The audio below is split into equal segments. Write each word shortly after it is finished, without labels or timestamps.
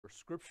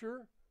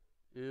scripture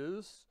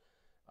is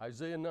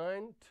Isaiah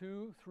 9,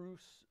 2 through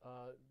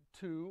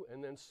 2,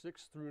 and then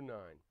 6 through 9.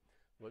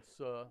 Let's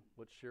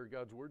share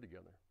God's word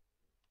together.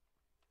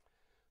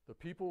 The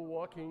people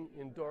walking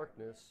in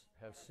darkness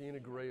have seen a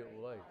great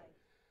light.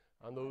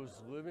 On those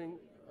living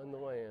in the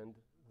land,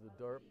 the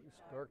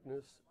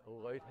darkness, a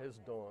light has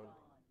dawned.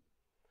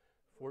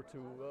 For to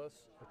us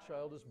a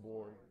child is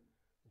born,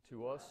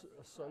 to us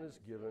a son is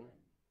given,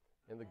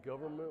 and the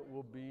government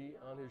will be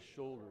on his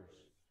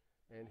shoulders,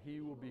 and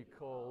he will be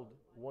called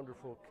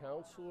Wonderful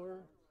Counselor,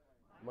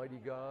 Mighty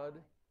God,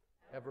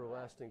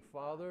 Everlasting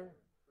Father,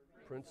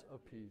 Prince of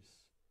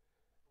Peace.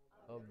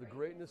 Of the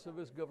greatness of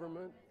his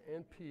government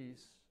and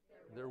peace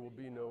there will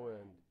be no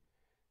end.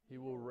 He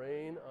will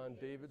reign on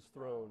David's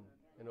throne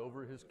and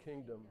over his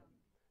kingdom,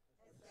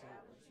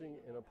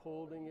 and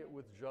upholding it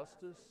with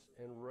justice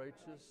and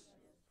righteousness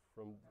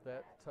from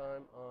that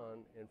time on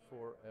and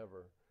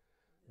forever.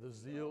 The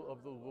zeal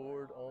of the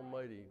Lord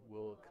Almighty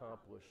will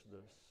accomplish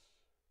this.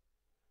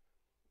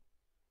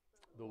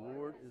 The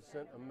Lord has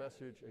sent a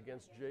message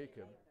against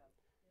Jacob,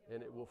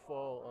 and it will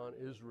fall on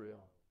Israel.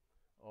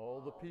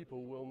 All the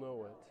people will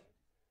know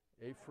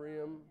it.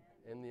 Ephraim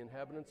and the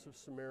inhabitants of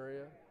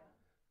Samaria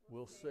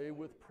will say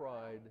with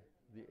pride,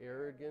 the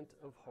arrogant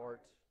of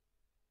heart,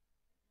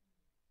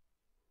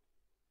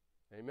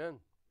 Amen. Amen.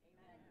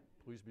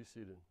 Please be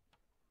seated.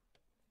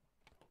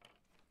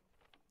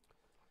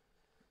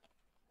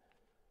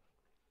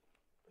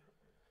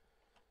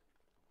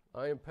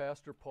 I am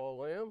Pastor Paul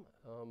Lamb.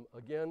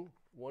 Again,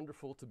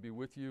 wonderful to be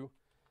with you.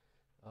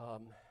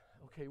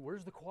 Okay,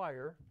 where's the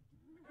choir?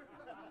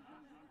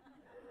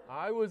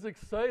 I was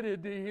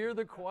excited to hear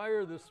the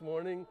choir this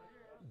morning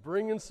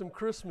bringing some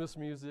Christmas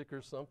music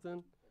or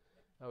something.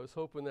 I was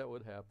hoping that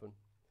would happen.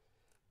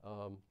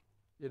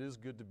 It is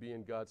good to be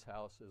in God's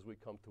house as we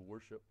come to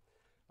worship.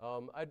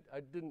 I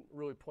didn't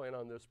really plan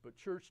on this, but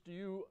church,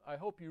 I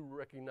hope you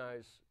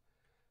recognize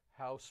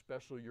how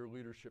special your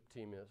leadership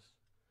team is.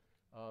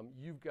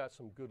 You've got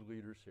some good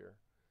leaders here,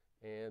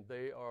 and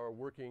they are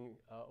working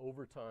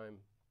overtime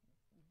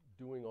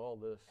doing all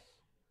this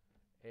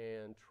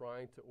and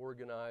trying to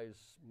organize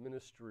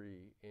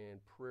ministry and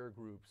prayer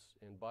groups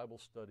and Bible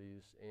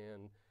studies,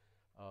 and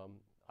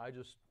I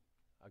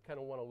kind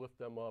of want to lift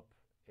them up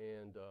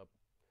and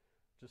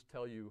just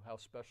tell you how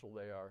special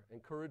they are.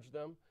 Encourage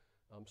them,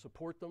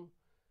 support them,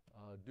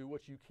 do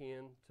what you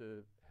can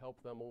to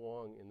help them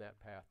along in that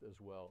path as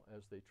well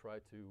as they try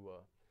to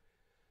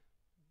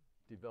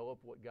develop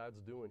what God's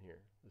doing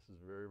here. This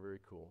is very, very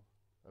cool.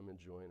 I'm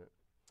enjoying it.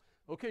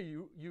 Okay,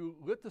 you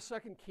lit the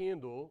second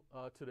candle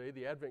today,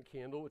 the Advent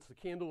candle. It's the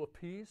candle of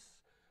peace.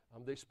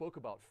 They spoke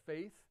about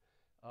faith.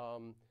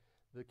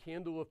 The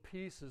candle of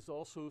peace is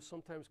also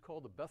sometimes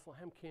called the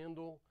Bethlehem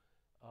candle.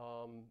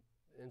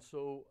 And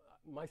so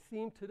my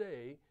theme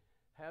today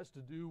has to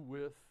do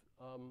with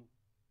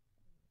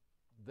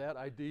that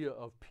idea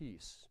of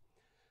peace.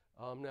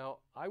 Now,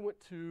 I went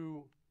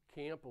to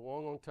camp a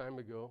long, long time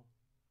ago.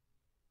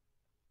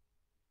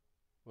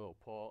 Well,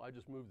 Paul, I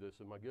just moved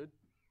this. Am I good?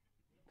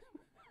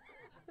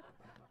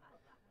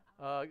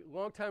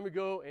 Long time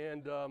ago,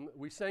 and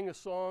we sang a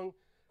song.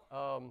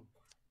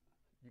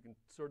 You can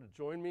sort of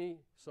join me.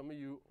 Some of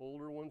you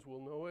older ones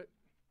will know it.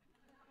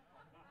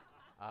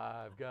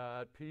 I've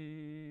got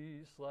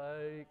peace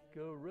like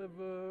a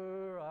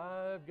river.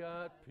 I've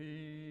got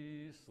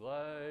peace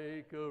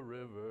like a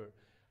river.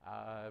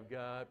 I've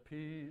got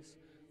peace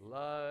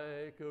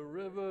like a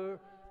river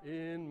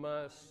in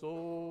my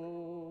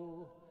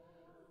soul.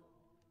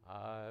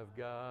 I've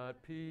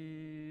got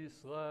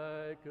peace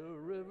like a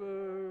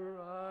river.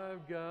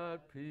 I've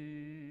got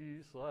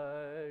peace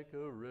like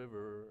a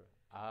river.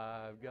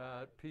 I've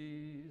got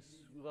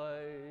peace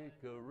like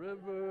a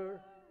river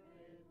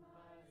in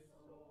my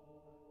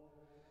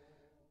soul.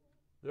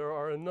 There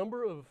are a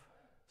number of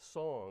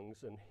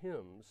songs and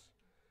hymns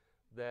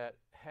that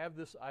have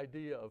this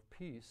idea of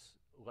peace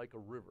like a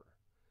river.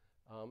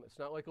 It's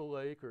not like a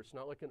lake or it's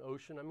not like an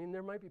ocean. I mean,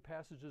 there might be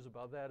passages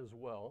about that as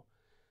well.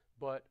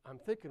 But I'm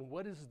thinking,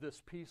 what is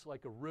this peace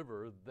like a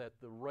river that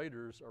the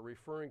writers are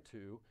referring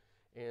to?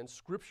 And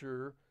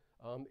Scripture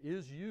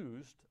is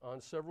used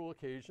on several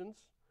occasions.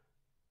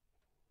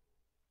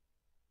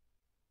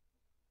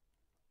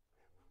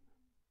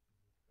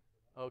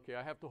 Okay,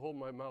 I have to hold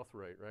my mouth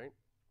right?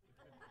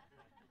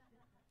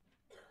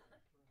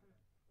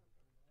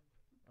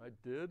 I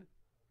did?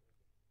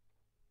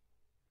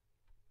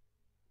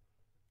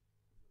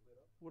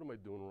 What am I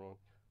doing wrong?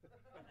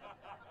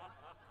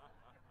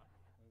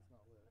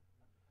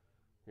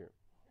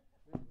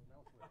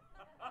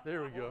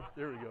 There we go.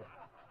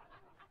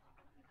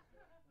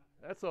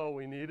 That's all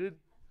we needed.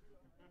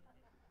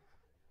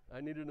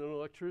 I needed an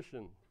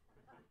electrician.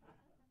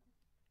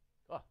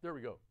 There we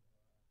go.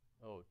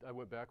 Oh, I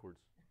went backwards.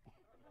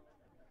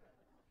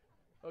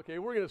 Okay,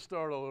 we're going to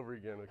start all over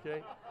again,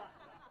 okay?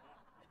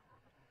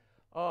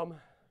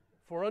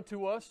 For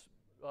unto us,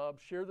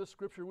 share this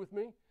scripture with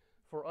me.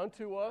 For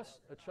unto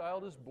us a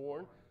child is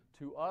born,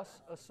 to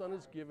us a son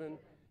is given.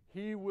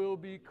 He will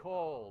be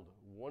called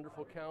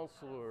Wonderful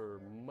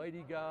Counselor,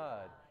 Mighty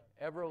God,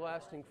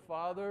 everlasting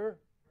Father.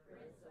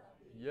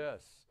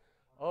 Yes.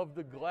 Of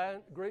the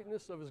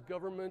greatness of his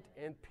government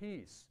and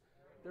peace,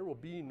 there will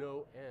be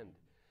no end.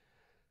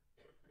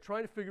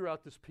 Trying to figure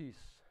out this peace,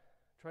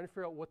 trying to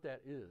figure out what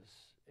that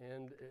is,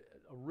 and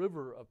a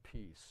river of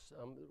peace.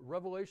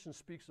 Revelation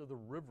speaks of the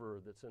river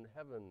that's in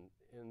heaven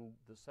in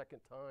the second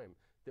time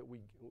that we,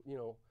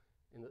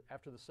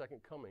 after the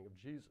second coming of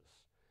Jesus.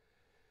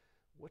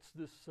 What's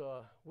this?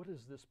 What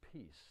is this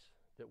peace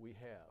that we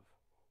have?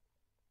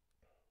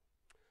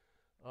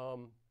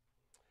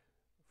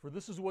 For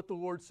this is what the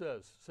Lord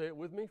says. Say it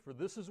with me. For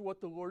this is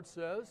what the Lord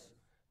says.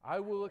 I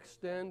will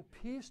extend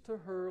peace to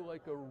her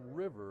like a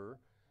river,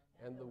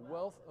 and the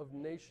wealth of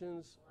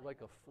nations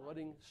like a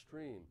flooding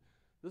stream.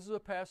 This is a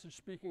passage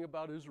speaking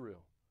about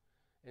Israel.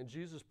 And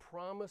Jesus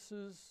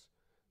promises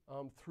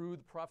through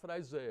the prophet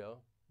Isaiah,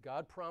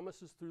 God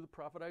promises through the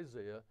prophet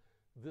Isaiah,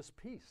 this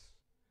peace.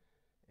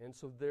 And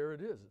so there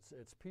it is.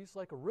 It's peace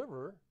like a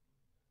river.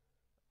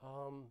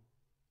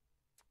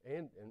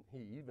 And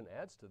he even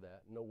adds to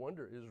that, no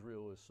wonder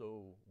Israel is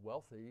so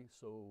wealthy,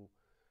 so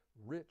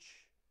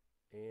rich,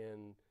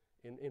 and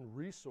in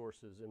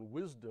resources and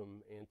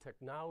wisdom and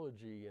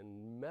technology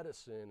and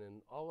medicine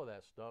and all of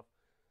that stuff.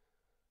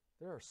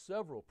 There are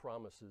several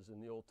promises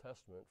in the Old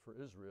Testament for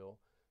Israel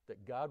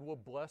that God will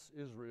bless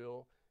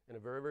Israel in a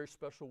very, very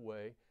special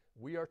way.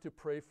 We are to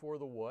pray for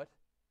the what?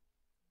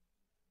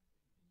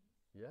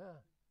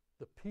 Yeah,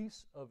 the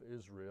peace of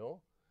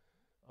Israel.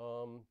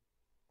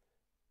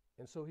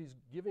 And so he's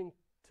giving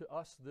to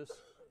us this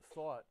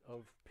thought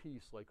of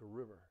peace like a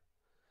river.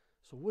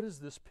 So what is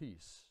this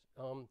peace?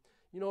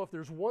 If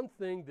there's one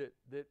thing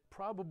that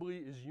probably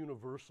is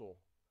universal,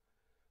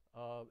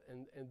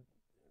 and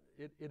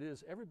it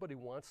is, everybody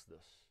wants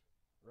this,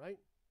 right?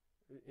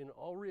 In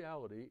all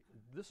reality,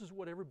 this is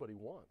what everybody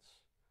wants.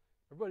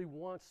 Everybody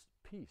wants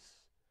peace.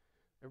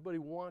 Everybody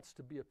wants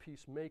to be a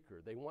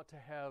peacemaker. They want to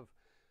have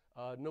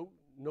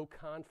no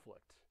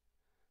conflict.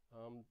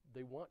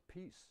 They want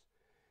peace.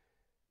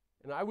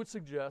 And I would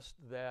suggest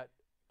that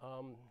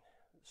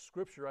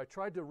Scripture, I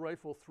tried to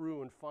rifle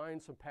through and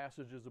find some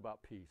passages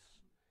about peace.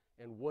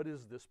 And what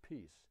is this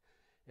peace?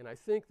 And I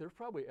think there's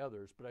probably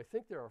others, but I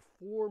think there are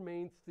four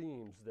main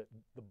themes that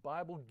the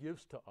Bible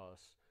gives to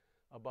us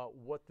about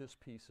what this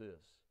peace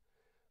is.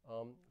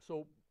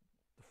 So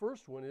the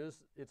first one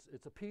is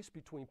it's a peace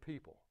between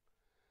people.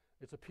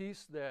 It's a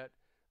peace that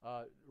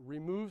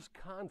removes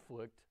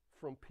conflict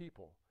from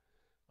people.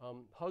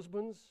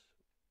 Husbands,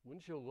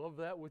 wouldn't you love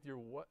that with your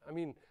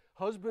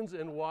husbands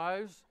and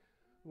wives,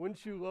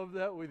 wouldn't you love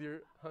that with your,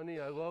 honey,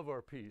 I love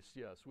our peace.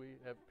 Yes, we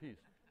have peace.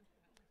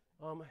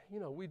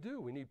 We do.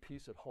 We need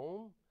peace at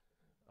home.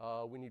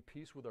 We need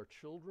peace with our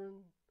children.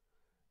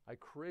 I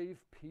crave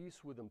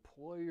peace with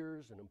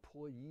employers and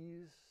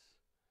employees.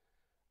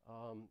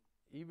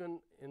 Even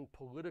in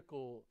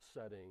political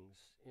settings,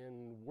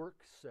 in work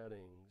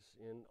settings,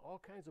 in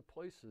all kinds of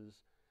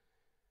places,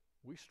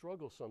 we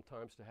struggle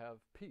sometimes to have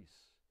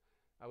peace.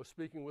 I was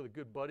speaking with a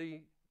good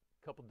buddy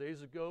a couple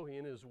days ago. He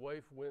and his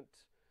wife went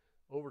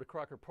over to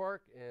Crocker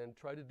Park and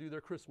tried to do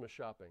their Christmas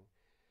shopping.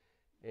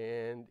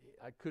 And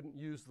I couldn't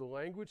use the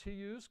language he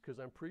used because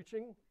I'm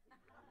preaching,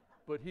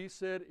 but he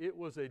said it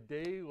was a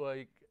day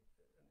like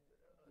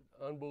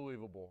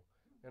unbelievable.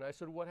 And I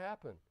said, what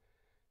happened?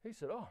 He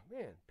said, oh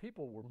man,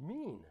 people were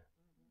mean.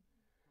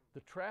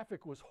 The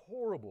traffic was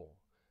horrible,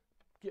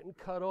 getting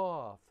cut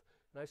off.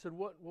 And I said,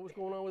 what was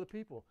going on with the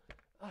people?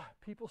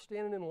 People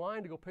standing in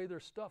line to go pay their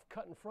stuff,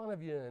 cut in front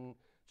of you and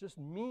just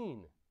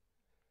mean.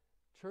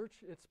 Church,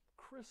 it's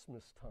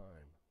Christmas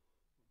time.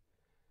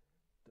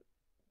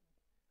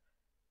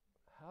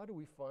 How do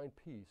we find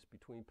peace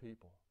between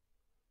people?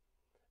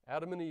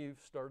 Adam and Eve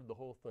started the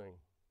whole thing.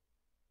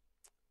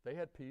 They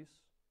had peace.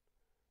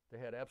 They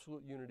had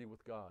absolute unity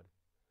with God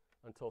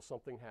until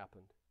something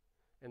happened,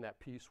 and that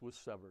peace was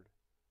severed,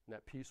 and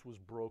that peace was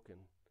broken,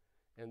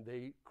 and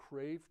they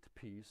craved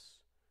peace,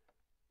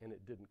 and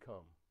it didn't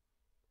come.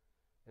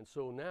 And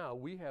so now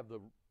we have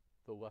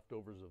the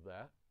leftovers of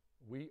that.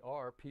 We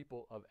are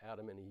people of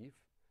Adam and Eve.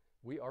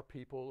 We are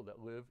people that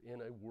live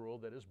in a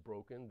world that is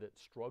broken, that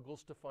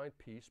struggles to find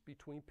peace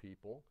between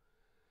people.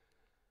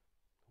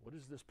 What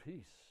is this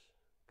peace?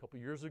 A couple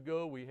years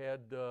ago, we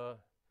had a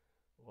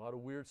lot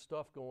of weird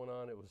stuff going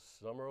on. It was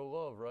Summer of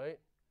Love, right?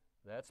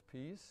 That's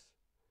peace.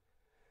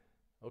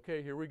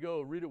 Okay, here we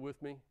go. Read it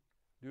with me.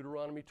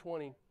 Deuteronomy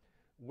 20.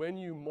 When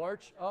you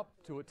march up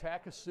to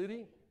attack a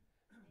city,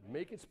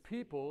 make its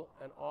people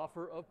an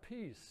offer of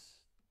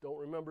peace. Don't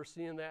remember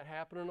seeing that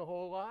happening a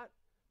whole lot?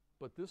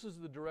 But this is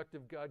the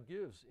directive God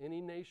gives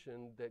any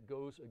nation that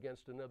goes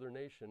against another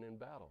nation in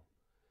battle.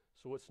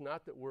 So it's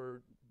not that we're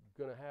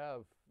going to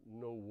have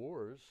no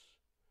wars.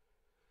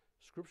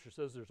 Scripture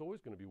says there's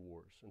always going to be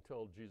wars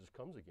until Jesus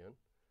comes again.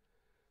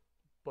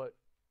 But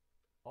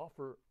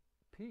offer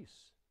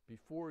peace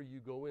before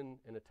you go in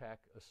and attack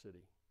a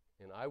city.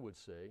 And I would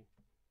say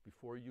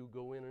before you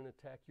go in and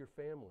attack your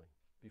family,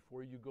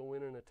 before you go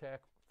in and attack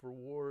for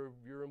war of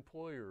your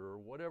employer or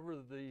whatever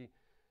the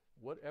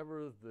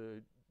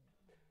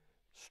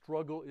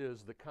struggle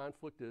is, the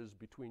conflict is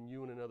between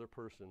you and another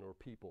person or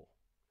people.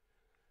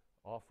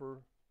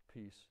 Offer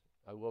peace.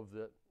 I love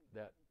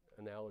that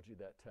analogy,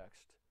 that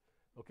text.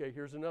 Okay,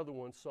 here's another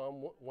one,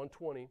 Psalm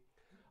 120.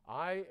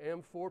 I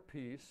am for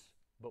peace,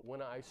 but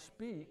when I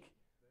speak,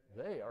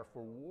 they are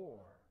for war.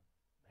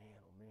 Man,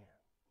 oh man.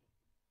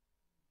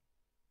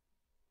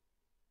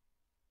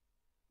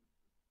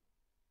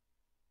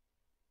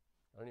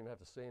 I don't even have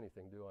to say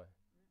anything, do I?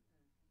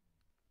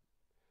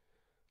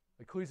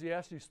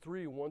 Ecclesiastes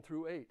 3, 1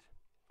 through 8.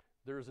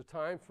 There is a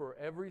time for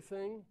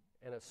everything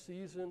and a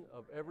season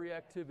of every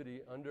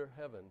activity under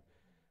heaven,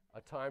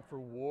 a time for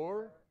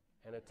war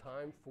and a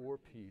time for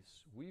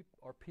peace. We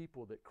are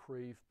people that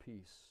crave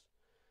peace,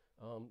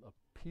 a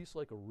peace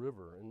like a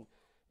river.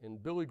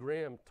 And Billy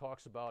Graham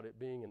talks about it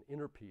being an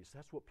inner peace.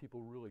 That's what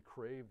people really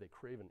crave. They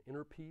crave an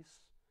inner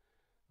peace.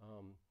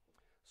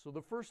 So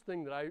the first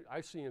thing that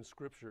I see in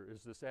Scripture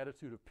is this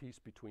attitude of peace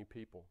between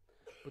people.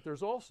 But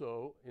there's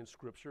also in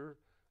Scripture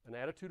an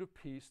attitude of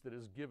peace that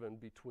is given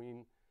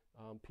between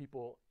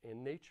people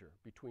and nature,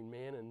 between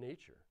man and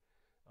nature.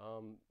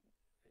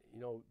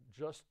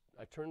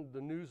 I turned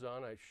the news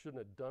on. I shouldn't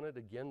have done it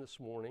again this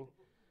morning.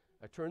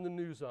 I turned the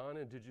news on,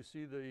 and did you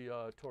see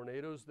the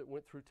tornadoes that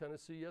went through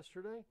Tennessee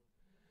yesterday?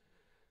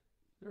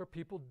 There are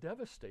people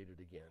devastated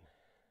again.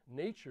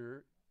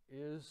 Nature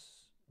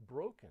is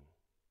broken.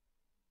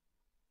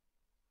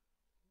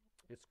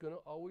 It's going to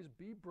always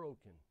be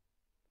broken.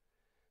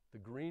 The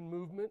green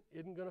movement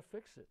isn't going to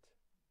fix it.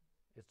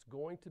 It's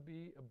going to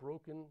be a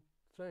broken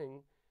thing,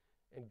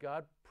 and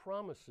God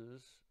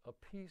promises a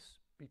peace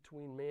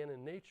between man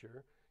and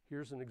nature.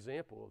 Here's an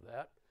example of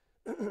that.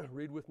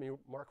 Read with me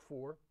Mark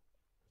 4.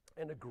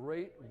 And a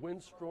great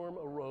windstorm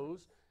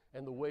arose,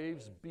 and the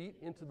waves beat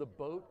into the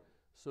boat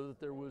so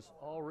that there was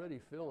already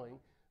filling.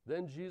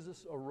 Then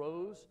Jesus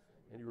arose,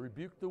 and he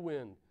rebuked the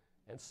wind,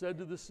 and said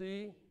to the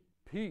sea,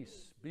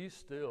 Peace, be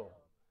still.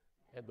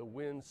 And the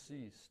wind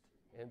ceased,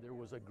 and there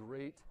was a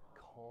great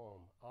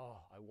calm. Oh,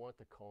 I want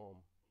the calm.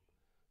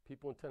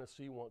 People in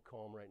Tennessee want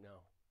calm right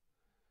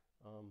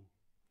now.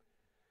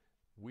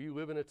 We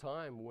live in a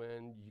time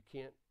when you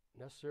can't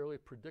necessarily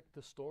predict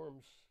the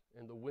storms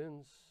and the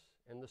winds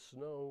and the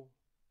snow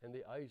and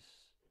the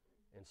ice,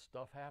 and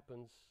stuff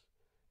happens,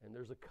 and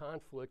there's a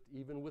conflict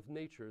even with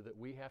nature that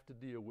we have to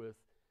deal with.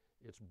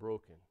 It's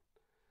broken.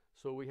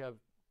 So we have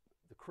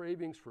the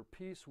cravings for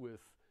peace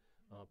with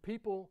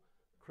people,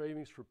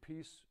 cravings for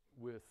peace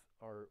with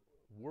our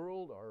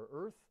world, our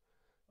earth.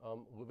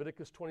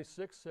 Leviticus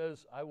 26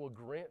 says, I will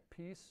grant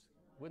peace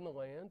in the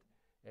land,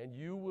 and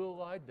you will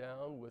lie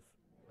down with,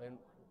 and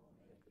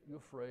you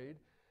afraid.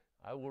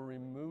 I will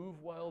remove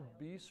wild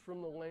beasts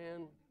from the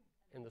land,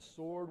 and the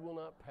sword will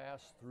not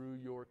pass through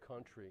your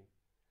country.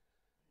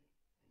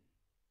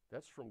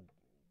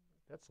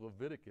 That's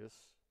Leviticus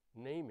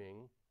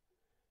naming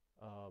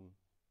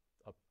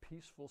a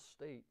peaceful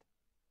state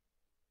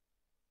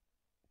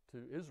to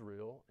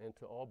Israel and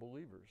to all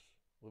believers.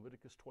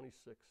 Leviticus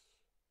 26.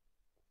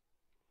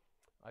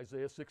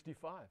 Isaiah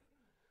 65.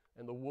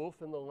 And the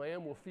wolf and the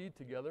lamb will feed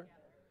together.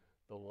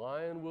 The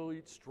lion will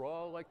eat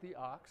straw like the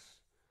ox.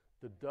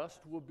 The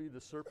dust will be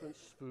the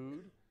serpent's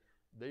food.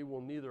 They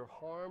will neither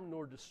harm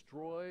nor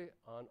destroy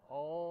on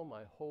all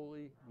my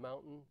holy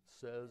mountain,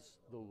 says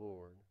the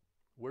Lord.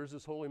 Where's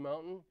this holy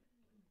mountain?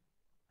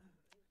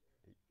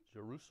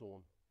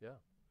 Jerusalem, yeah.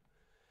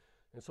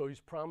 And so he's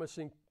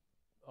promising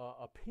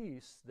a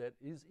peace that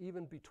is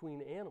even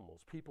between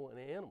animals, people and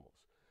animals.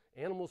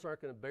 Animals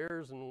aren't going to,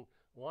 bears and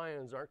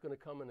lions aren't going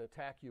to come and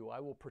attack you. I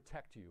will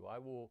protect you. I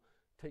will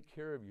take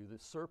care of you. The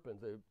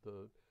serpent,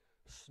 the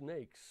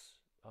snakes,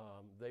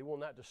 they will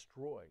not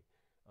destroy.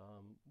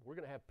 We're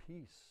going to have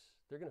peace.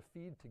 They're going to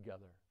feed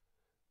together.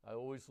 I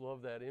always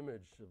love that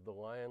image of the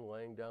lion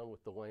laying down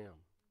with the lamb.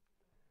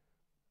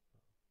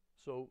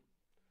 So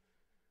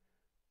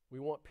we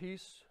want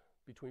peace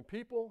between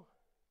people.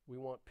 We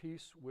want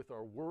peace with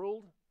our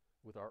world,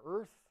 with our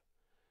earth.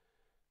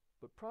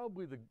 But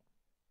probably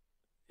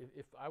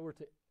if I were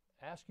to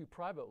ask you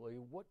privately,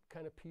 what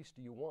kind of peace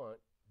do you want?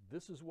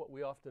 This is what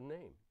we often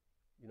name.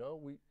 You know,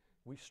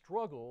 we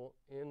struggle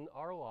in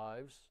our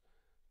lives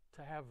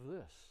to have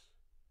this.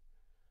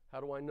 How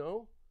do I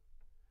know?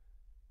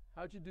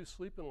 How'd you do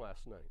sleeping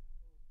last night?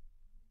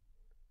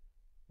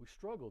 We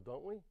struggle,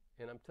 don't we?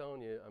 And I'm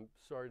telling you, I'm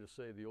sorry to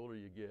say, the older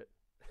you get,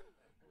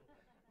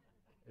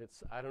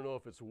 I don't know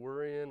if it's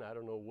worrying, I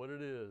don't know what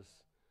it is,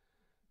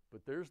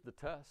 but there's the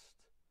test.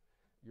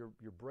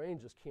 Your brain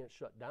just can't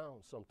shut down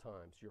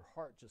sometimes. Your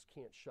heart just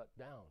can't shut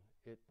down.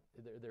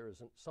 There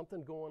is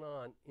something going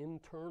on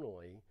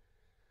internally,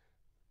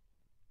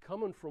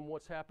 coming from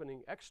what's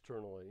happening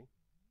externally,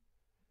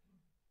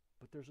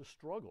 but there's a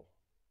struggle.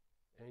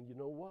 And you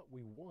know what?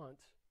 We want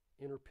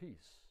inner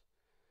peace.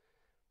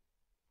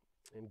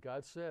 And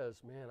God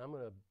says, man, I'm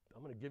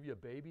gonna give you a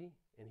baby,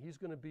 and he's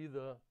going to be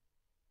the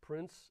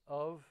Prince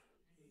of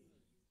Peace.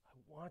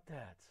 I want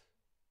that.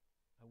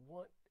 I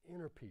want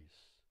inner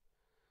peace.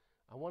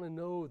 I want to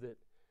know that,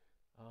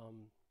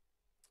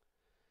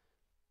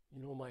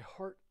 my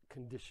heart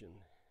condition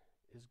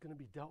is going to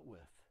be dealt with.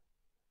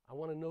 I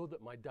want to know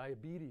that my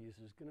diabetes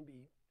is going to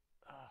be,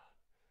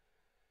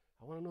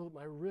 I want to know that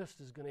my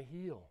wrist is going to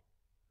heal.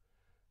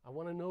 I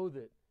want to know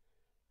that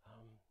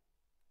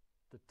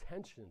the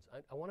tensions,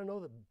 I want to know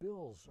that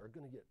bills are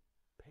going to get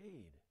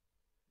paid.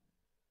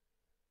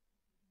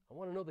 I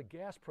want to know that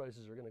gas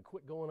prices are going to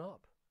quit going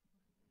up.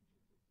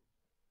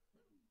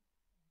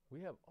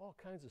 We have all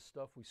kinds of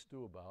stuff we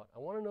stew about. I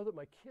want to know that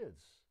my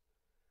kids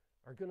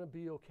are going to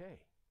be okay.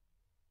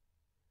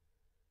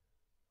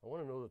 I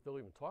want to know that they'll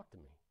even talk to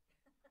me.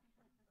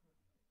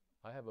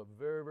 I have a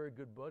very, very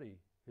good buddy.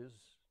 His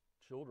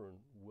children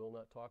will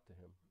not talk to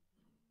him.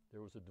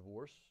 There was a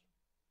divorce,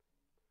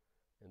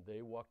 and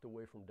they walked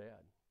away from Dad.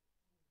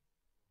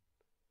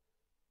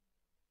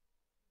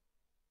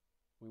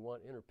 We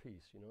want inner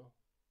peace, you know?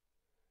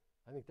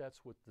 I think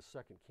that's what the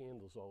second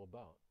candle is all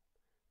about.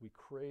 We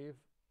crave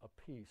a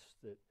peace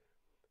that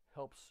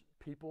helps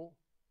people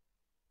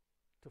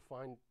to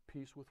find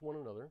peace with one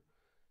another,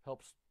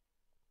 helps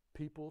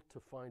people to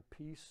find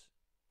peace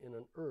in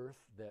an earth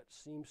that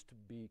seems to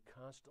be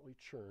constantly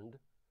churned.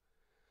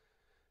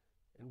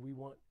 And we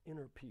want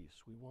inner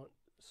peace. We want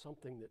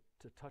something that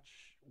to touch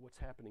what's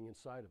happening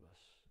inside of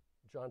us.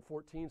 John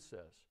 14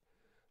 says,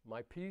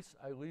 "My peace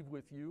I leave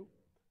with you,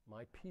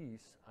 my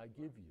peace I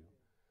give you.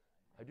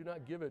 I do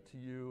not give it to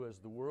you as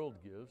the world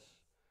gives.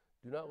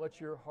 Do not let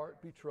your heart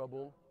be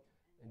troubled,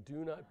 and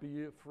do not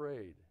be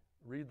afraid."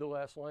 Read the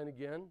last line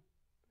again.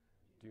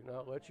 Do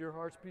not let your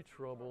hearts be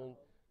troubled,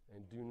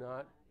 and do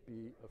not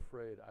be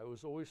afraid. I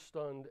was always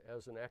stunned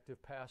as an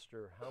active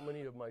pastor how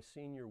many of my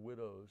senior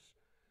widows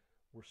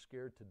were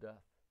scared to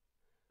death.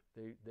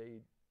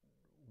 They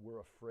were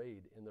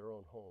afraid in their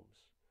own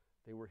homes.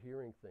 They were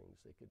hearing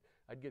things.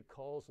 I'd get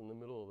calls in the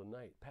middle of the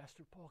night.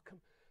 "Pastor Paul,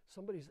 come,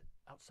 somebody's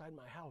outside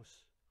my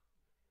house."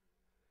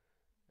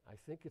 I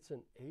think it's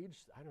an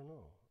age, I don't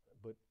know,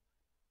 but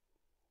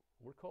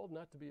we're called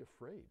not to be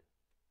afraid.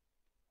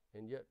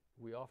 And yet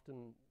we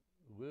often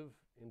live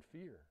in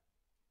fear.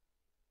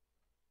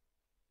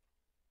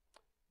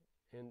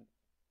 And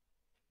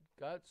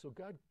God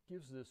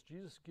gives this,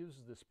 Jesus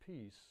gives this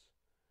peace,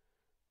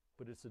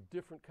 but it's a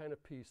different kind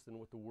of peace than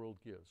what the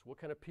world gives. What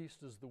kind of peace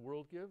does the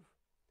world give?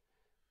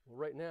 Well,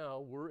 right now,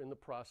 we're in the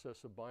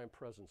process of buying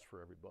presents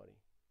for everybody,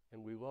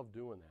 and we love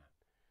doing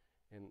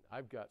that. And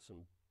I've got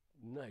some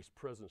nice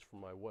presents for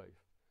my wife.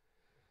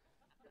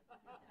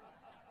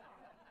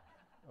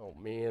 Oh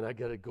man, I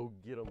gotta go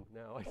get them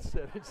now. I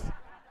said it.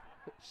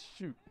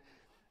 Shoot.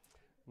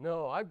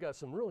 No, I've got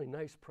some really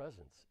nice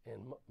presents.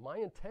 And my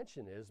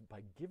intention is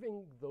by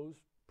giving those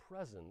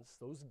presents,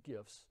 those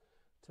gifts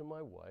to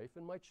my wife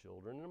and my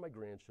children and my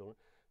grandchildren,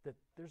 that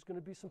there's going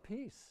to be some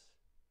peace.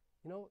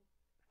 You know,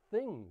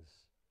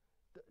 things.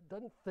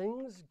 Doesn't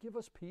things give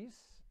us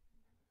peace?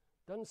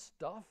 Doesn't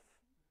stuff?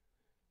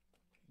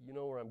 You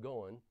know where I'm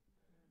going.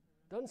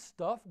 Doesn't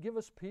stuff give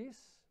us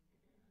peace?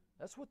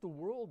 That's what the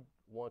world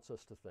wants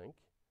us to think.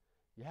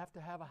 You have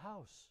to have a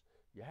house.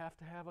 You have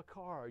to have a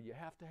car. You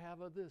have to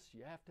have a this.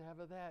 You have to have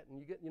a that.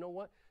 And you know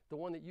what? The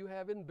one that you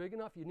have isn't big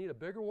enough. You need a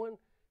bigger one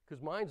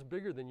because mine's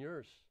bigger than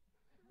yours.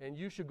 And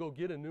you should go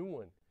get a new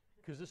one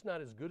because it's not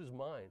as good as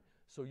mine.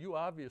 So you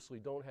obviously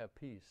don't have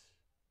peace.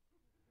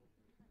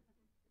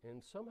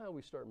 And somehow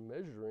we start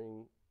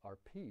measuring our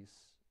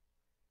peace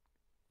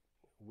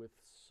with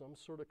some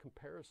sort of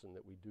comparison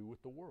that we do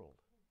with the world.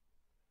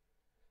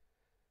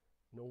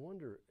 No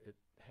wonder it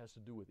has to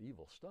do with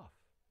evil stuff.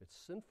 It's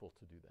sinful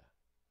to do that.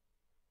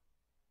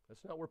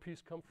 That's not where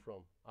peace comes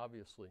from,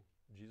 obviously.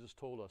 Jesus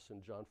told us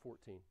in John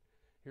 14.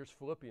 Here's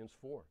Philippians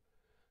 4.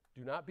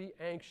 "Do not be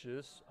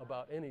anxious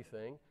about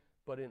anything,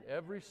 but in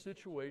every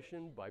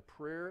situation, by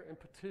prayer and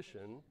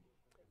petition,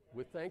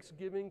 with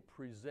thanksgiving,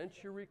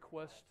 present your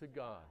requests to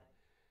God.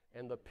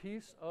 And the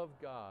peace of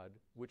God,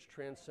 which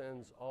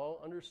transcends all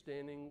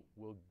understanding,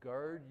 will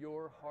guard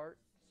your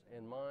hearts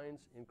and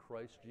minds in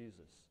Christ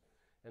Jesus."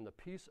 And the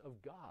peace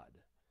of God,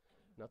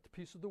 not the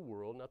peace of the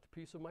world, not the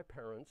peace of my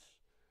parents,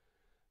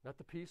 not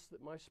the peace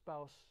that my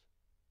spouse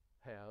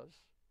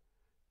has.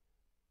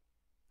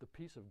 The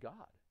peace of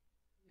God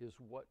is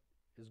what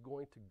is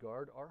going to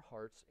guard our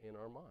hearts and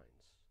our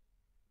minds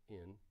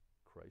in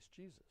Christ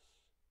Jesus.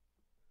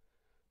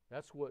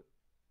 That's what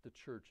the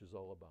church is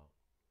all about.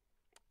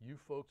 You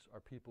folks are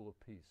people of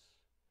peace.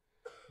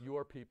 You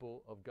are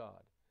people of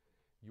God.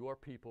 You are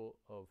people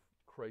of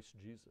Christ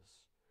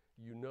Jesus.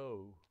 You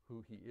know who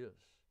he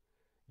is.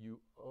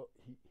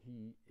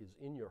 He is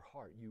in your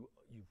heart.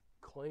 You've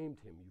claimed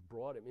him. You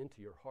brought him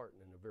into your heart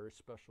in a very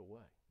special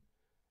way.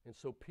 And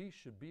so peace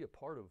should be a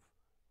part of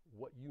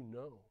what you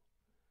know.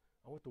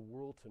 I want the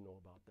world to know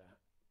about that,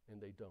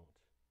 and they don't.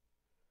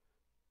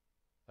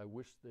 I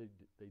wish they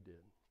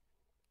did.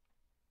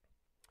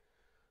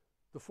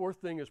 The fourth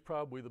thing is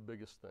probably the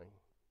biggest thing.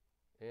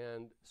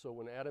 And so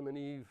when Adam and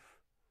Eve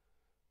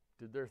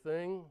did their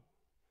thing,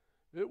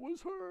 it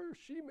was her.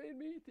 She made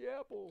me eat the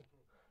apple.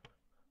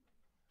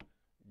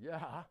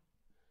 Yeah.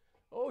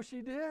 Oh,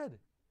 she did.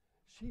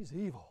 She's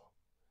evil.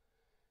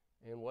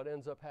 And what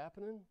ends up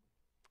happening?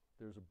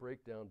 There's a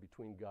breakdown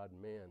between God and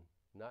man,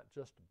 not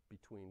just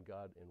between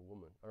God and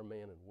woman, or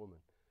man and woman,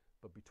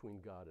 but between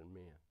God and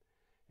man.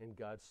 And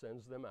God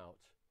sends them out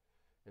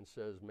and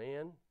says,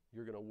 man,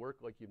 you're going to work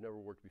like you've never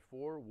worked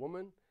before.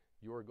 Woman,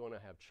 you're going to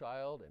have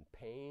child and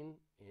pain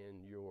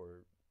in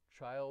your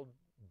child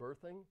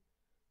birthing,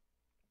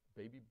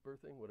 baby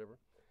birthing, whatever.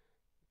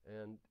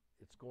 And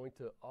it's going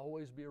to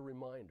always be a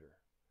reminder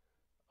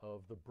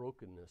of the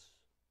brokenness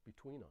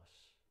between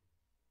us.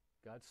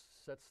 God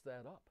sets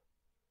that up.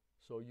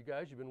 So you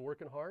guys, you've been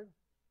working hard,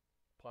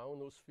 plowing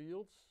those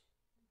fields.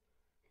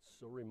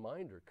 It's a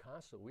reminder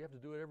constantly. We have to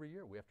do it every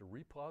year. We have to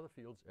replow the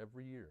fields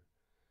every year.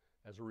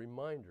 As a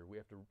reminder, we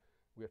have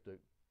to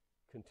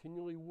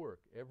continually work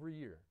every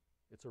year.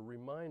 It's a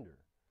reminder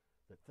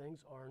that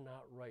things are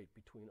not right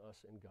between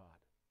us and God.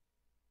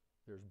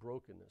 There's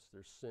brokenness,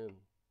 there's sin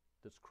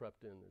that's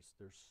crept in,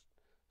 there's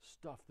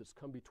stuff that's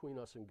come between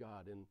us and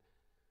God, and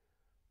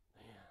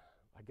man,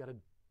 I got to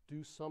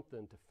do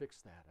something to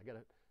fix that. I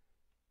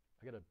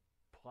got to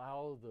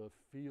plow the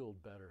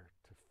field better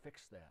to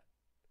fix that.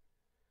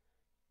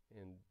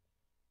 And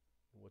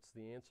what's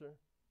the answer?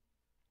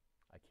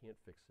 I can't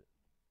fix it.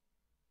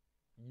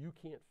 You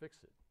can't fix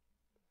it.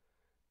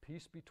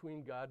 Peace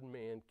between God and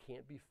man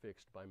can't be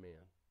fixed by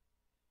man.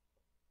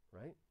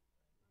 Right?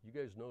 You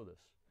guys know this.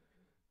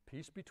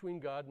 Peace between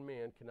God and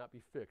man cannot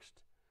be fixed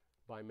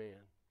by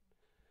man.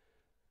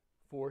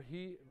 For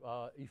he,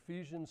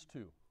 Ephesians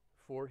 2,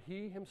 for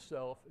he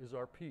himself is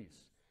our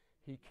peace.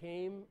 He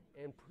came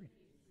and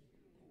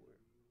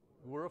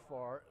were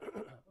afar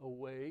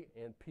away,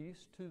 and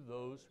peace to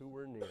those who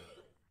were near.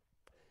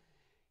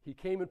 He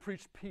came and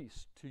preached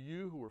peace to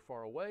you who were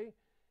far away,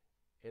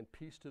 and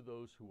peace to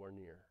those who are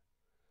near.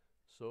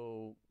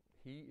 So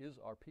he is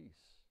our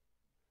peace.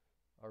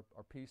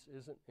 Our peace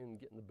isn't in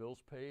getting the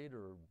bills paid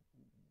or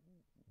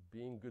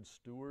being good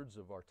stewards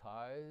of our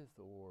tithe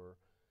or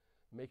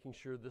making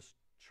sure this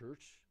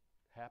church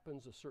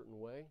happens a certain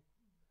way.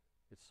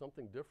 It's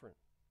something different.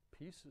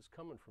 Peace is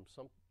coming from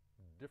some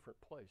different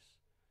place.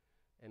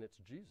 And it's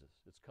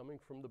Jesus. It's coming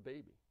from the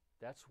baby.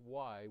 That's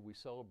why we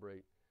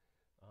celebrate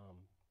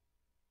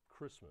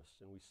Christmas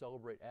and we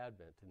celebrate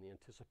Advent in the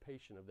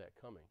anticipation of that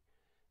coming.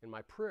 And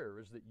my prayer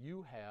is that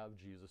you have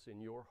Jesus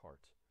in your heart.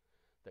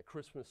 That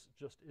Christmas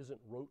just isn't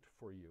rote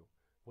for you.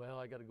 Well,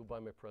 I got to go buy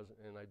my present,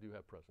 and I do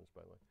have presents,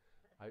 by the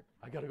way.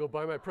 I got to go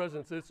buy my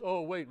presents. It's,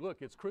 oh, wait,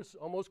 look, it's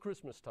almost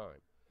Christmas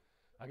time.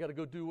 I got to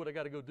go do what I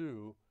got to go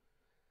do.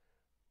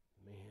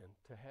 Man,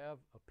 to have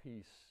a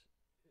peace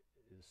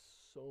is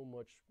so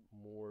much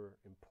more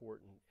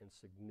important and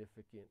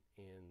significant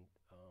and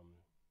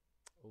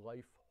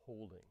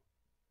life-holding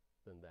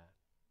than that,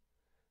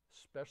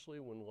 especially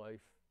when life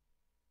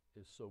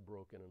is so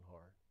broken and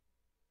hard.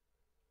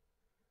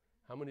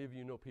 How many of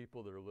you know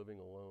people that are living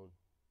alone?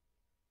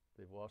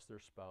 They've lost their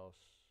spouse.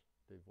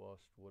 They've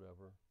lost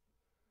whatever.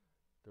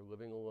 They're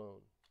living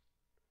alone.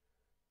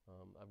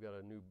 I've got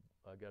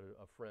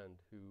a friend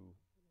who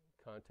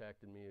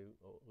contacted me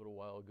a little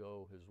while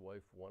ago. His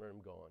wife wanted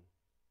him gone.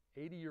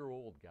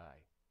 80-year-old guy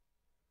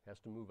has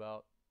to move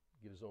out,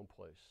 get his own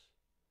place.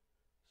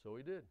 So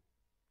he did.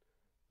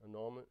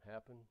 Annulment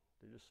happened.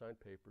 They just signed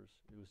papers.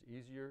 It was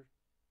easier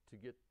to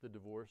get the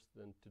divorce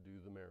than to do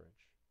the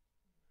marriage.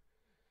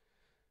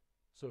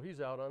 So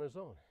he's out on his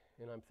own.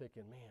 And I'm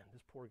thinking, man,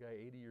 this poor guy,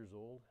 80 years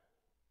old,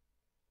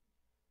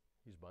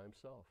 he's by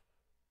himself.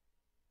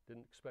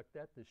 Didn't expect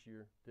that this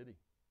year, did he?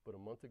 But a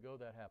month ago,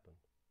 that happened.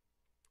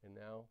 And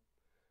now,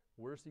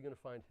 where's he going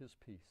to find his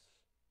peace?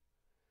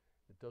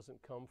 It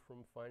doesn't come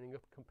from finding a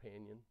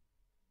companion.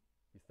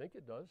 You think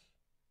it does.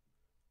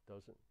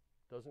 Doesn't.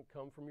 Doesn't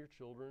come from your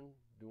children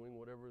doing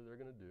whatever they're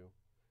going to do.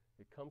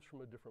 It comes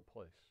from a different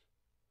place.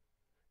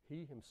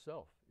 He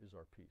himself is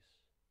our peace.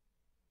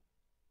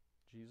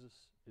 Jesus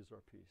is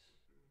our peace.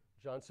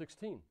 John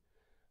 16,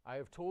 I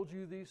have told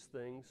you these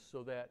things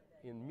so that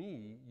in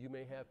me you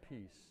may have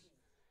peace.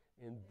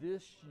 In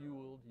this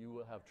you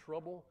will have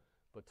trouble,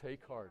 but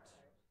take heart.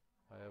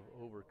 I have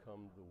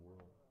overcome the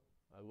world.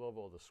 I love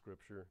all the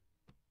scripture.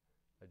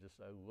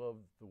 I love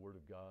the Word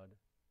of God.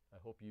 I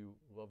hope you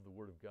love the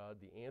Word of God.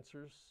 The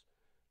answers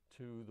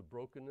to the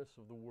brokenness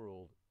of the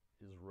world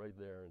is right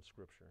there in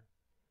Scripture.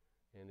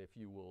 And if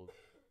you will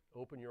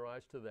open your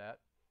eyes to that,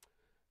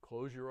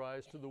 close your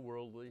eyes to the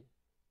worldly,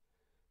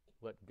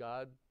 let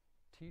God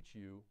teach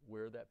you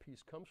where that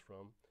peace comes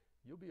from,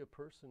 you'll be a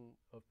person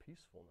of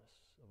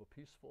peacefulness, of a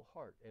peaceful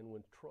heart. And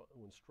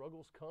when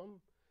struggles come,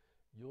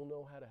 you'll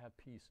know how to have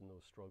peace in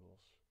those struggles,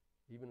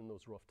 even in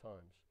those rough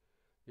times.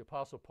 The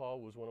Apostle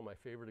Paul was one of my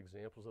favorite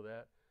examples of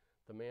that.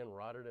 The man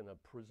rotted in a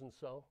prison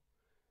cell,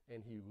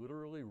 and he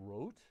literally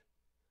wrote,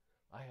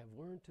 I have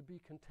learned to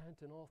be content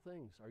in all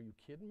things. Are you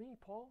kidding me,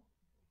 Paul?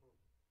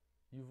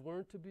 You've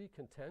learned to be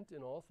content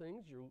in all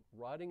things? You're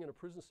rotting in a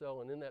prison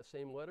cell, and in that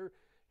same letter,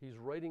 he's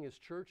writing his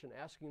church and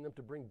asking them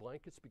to bring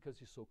blankets because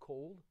he's so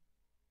cold?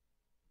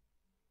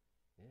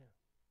 Yeah,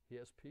 he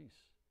has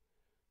peace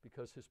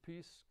because his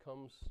peace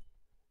comes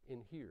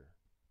in here.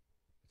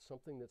 It's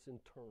something that's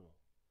internal.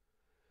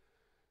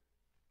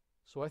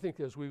 So I think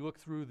as we look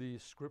through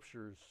these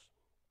scriptures,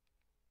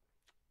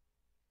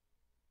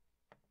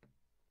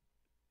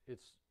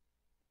 it's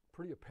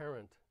pretty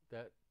apparent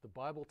that the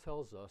Bible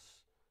tells us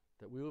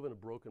that we live in a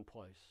broken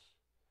place.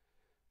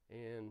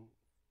 And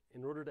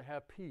in order to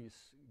have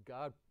peace,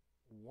 God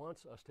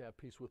wants us to have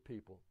peace with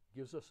people,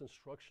 gives us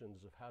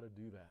instructions of how to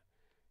do that.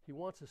 He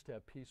wants us to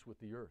have peace with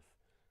the earth.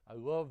 I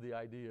love the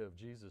idea of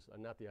Jesus,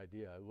 not the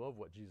idea, I love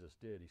what Jesus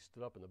did. He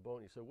stood up in the boat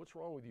and he said, what's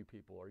wrong with you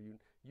people? Are you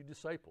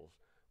disciples?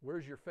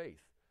 Where's your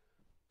faith?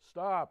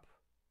 Stop.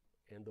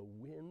 And the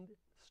wind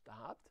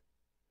stopped.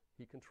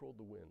 He controlled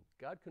the wind.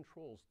 God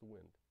controls the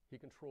wind. He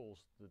controls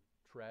the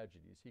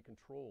tragedies. He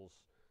controls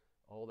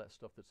all that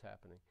stuff that's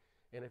happening.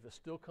 And if it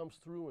still comes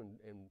through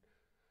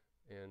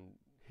and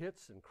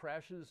hits and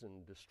crashes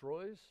and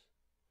destroys,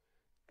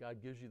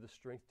 God gives you the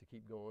strength to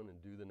keep going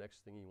and do the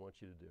next thing he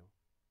wants you to do.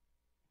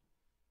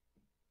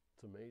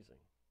 It's amazing.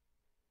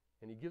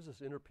 And he gives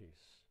us inner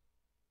peace.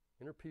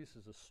 Inner peace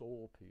is a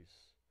soul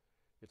peace.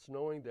 It's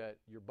knowing that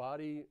your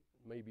body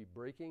may be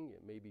breaking,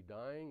 it may be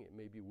dying, it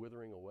may be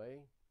withering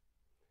away.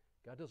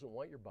 God doesn't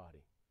want your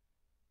body,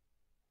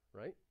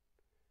 right?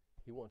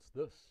 He wants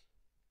this.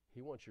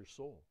 He wants your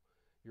soul.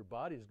 Your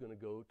body is going to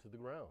go to the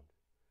ground.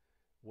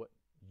 What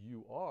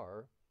you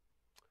are,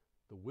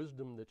 the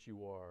wisdom that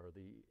you are,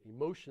 the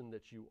emotion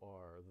that you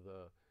are,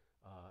 the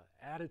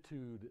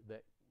attitude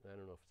that, I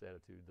don't know if it's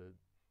attitude,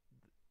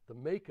 the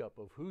makeup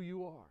of who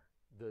you are,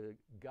 the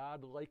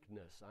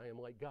God-likeness, I am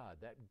like God,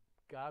 that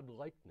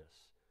God-likeness,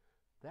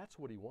 that's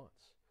what he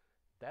wants.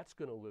 That's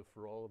going to live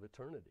for all of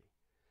eternity.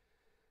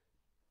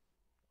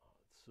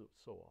 Oh,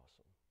 it's so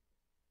awesome.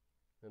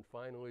 And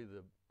finally,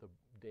 the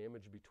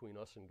damage between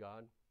us and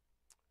God,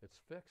 it's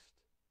fixed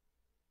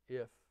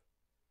if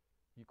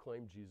you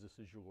claim Jesus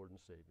as your Lord and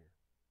Savior.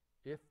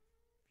 If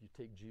you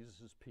take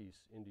Jesus'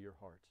 peace into your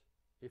heart.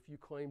 If you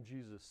claim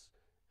Jesus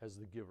as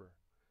the giver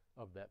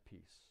of that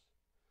peace.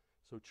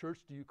 So church,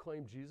 do you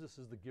claim Jesus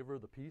as the giver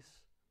of the peace?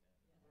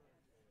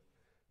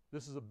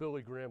 This is a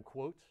Billy Graham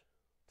quote.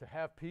 To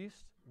have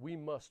peace, we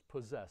must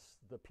possess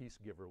the peace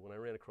giver. When I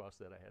ran across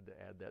that, I had to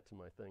add that to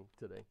my thing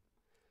today.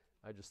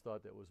 I just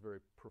thought that was very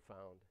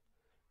profound.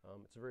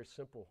 It's very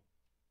simple,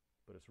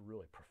 but it's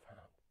really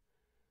profound.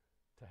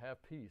 To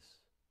have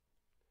peace,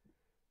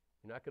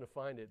 you're not going to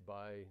find it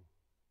by,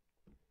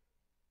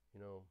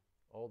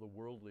 all the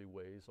worldly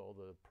ways, all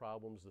the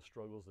problems, the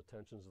struggles, the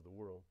tensions of the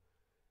world.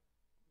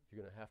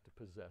 You're going to have to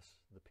possess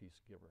the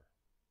peace giver.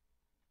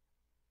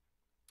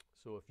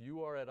 So if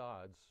you are at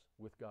odds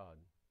with God,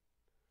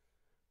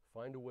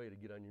 find a way to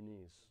get on your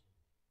knees.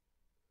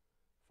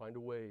 Find a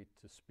way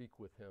to speak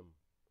with him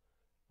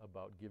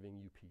about giving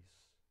you peace.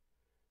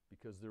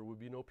 Because there will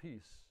be no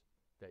peace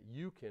that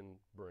you can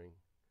bring.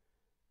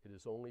 It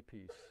is only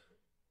peace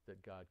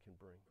that God can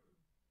bring.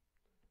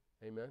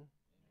 Amen?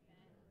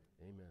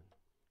 Amen. Amen.